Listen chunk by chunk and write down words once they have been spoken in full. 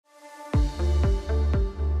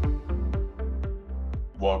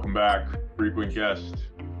welcome back, frequent guest.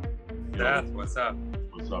 Seth, what's up?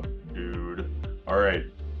 What's up, dude? All right,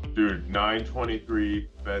 dude. 923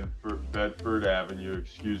 Bedford Avenue.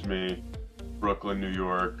 Excuse me, Brooklyn, New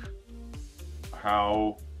York.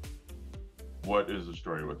 What is the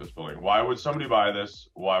story with this building? Why would somebody buy this?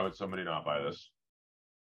 Why would somebody not buy this?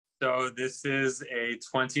 So this is a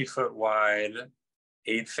 20-foot wide,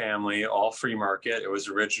 8-family, all free market. It was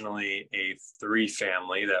originally a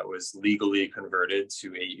 3-family that was legally converted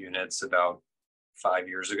to 8 units about 5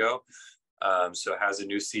 years ago. So it has a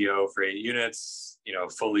new CO for 8 units,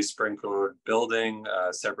 fully sprinkled building,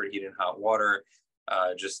 separate heat and hot water,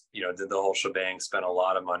 did the whole shebang, spent a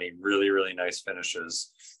lot of money, really, really nice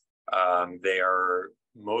finishes. They are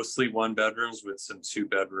mostly 1 bedrooms with some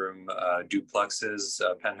 2-bedroom duplexes,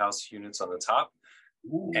 penthouse units on the top.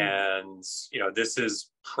 Ooh. And, this is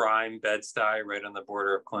prime Bed-Stuy right on the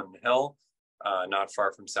border of Clinton Hill, not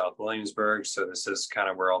far from South Williamsburg. So this is kind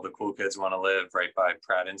of where all the cool kids want to live, right by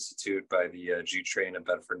Pratt Institute, by the G train of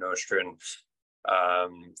Bedford Nostrand.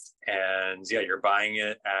 You're buying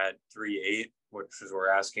it at 3.8, which is we're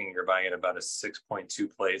asking. You're buying it about a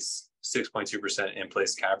 6.2% in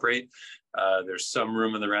place cap rate. There's some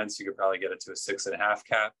room in the rents. You could probably get it to a 6.5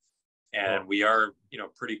 cap. And we are,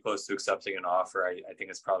 pretty close to accepting an offer. I think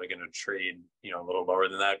it's probably going to trade, a little lower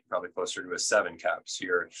than that, probably closer to a 7 cap. So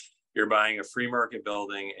you're buying a free market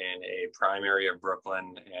building in a prime area of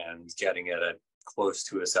Brooklyn and getting it at close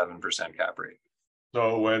to a 7% cap rate.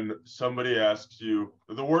 So when somebody asks you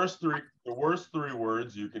the worst three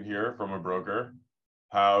words you can hear from a broker,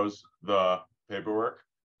 how's the paperwork?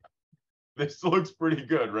 This looks pretty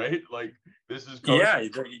good, right? Like this is you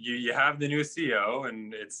have the new CO,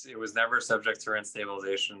 and it was never subject to rent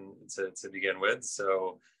stabilization to begin with.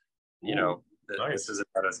 So nice. This is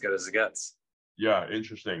about as good as it gets. Yeah,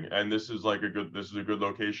 interesting. And this is a good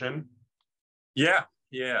location. Yeah.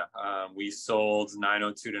 We sold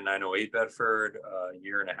 902 to 908 Bedford a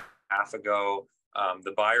year and a half ago.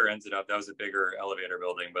 The buyer that was a bigger elevator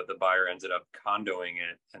building, but the buyer ended up condoing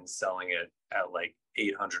it and selling it at like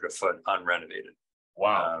 800 a foot unrenovated.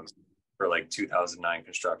 Wow. For like 2009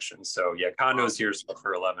 construction. So yeah, condos here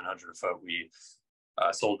for 1,100 a foot. We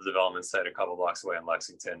sold the development site a couple blocks away in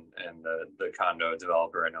Lexington, and the condo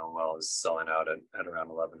developer I know well is selling out at around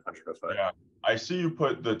 1,100 a foot. Yeah, I see you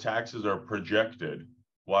put the taxes are projected.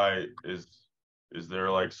 Why is there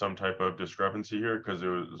like some type of discrepancy here? Because it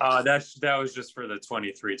was that was just for the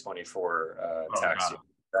 23-24 tax year.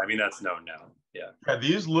 I mean, that's known now. Yeah.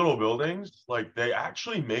 These little buildings, like they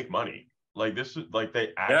actually make money. Like this is like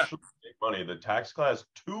they actually make money. The tax class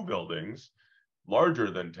 2 buildings, larger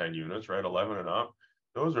than 10 units, right? 11 and up.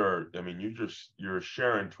 Those are, I mean, you're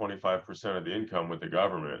sharing 25% of the income with the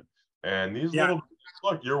government. And these little,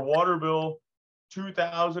 look, your water bill,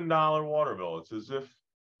 $2,000 water bill. It's as if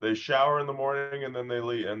they shower in the morning and then they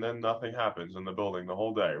leave, and then nothing happens in the building the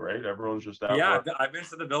whole day, right? Everyone's just out. Yeah, I've been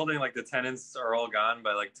to the building, like the tenants are all gone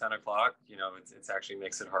by like 10 o'clock. It's actually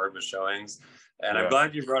makes it hard with showings. And I'm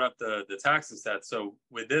glad you brought up the taxes set. So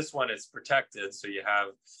with this one, it's protected. So you have,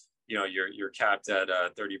 you're capped at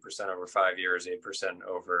 30% over 5 years, 8%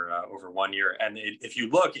 over 1 year. And if you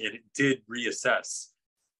look, it did reassess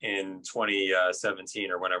in 2017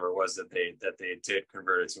 or whenever it was that they did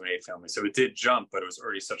convert it to an 8-family. So it did jump, but it was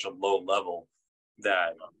already such a low level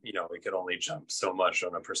that it could only jump so much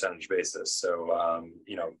on a percentage basis. So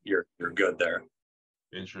you're good there.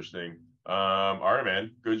 Interesting. All right,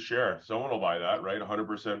 man. Good share. Someone will buy that, right?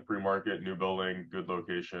 100% free market, new building, good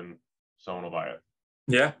location. Someone will buy it.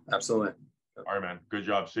 Yeah, absolutely. All right, man. Good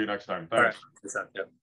job. See you next time. Thanks. All right. Yeah.